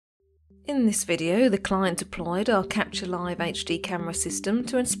In this video, the client deployed our Capture Live HD camera system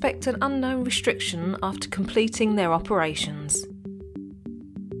to inspect an unknown restriction after completing their operations.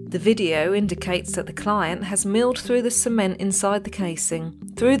 The video indicates that the client has milled through the cement inside the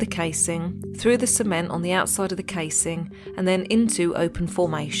casing, through the cement on the outside of the casing, and then into open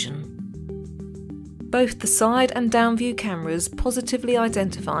formation. Both the side and down view cameras positively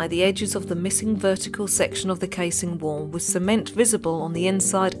identify the edges of the missing vertical section of the casing wall, with cement visible on the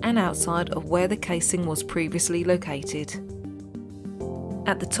inside and outside of where the casing was previously located.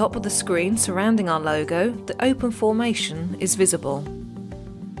 At the top of the screen surrounding our logo, the open formation is visible.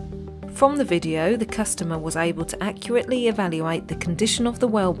 From the video, the customer was able to accurately evaluate the condition of the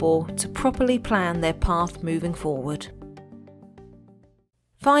wellbore to properly plan their path moving forward.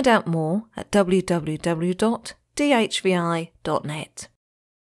 Find out more at www.dhvi.net.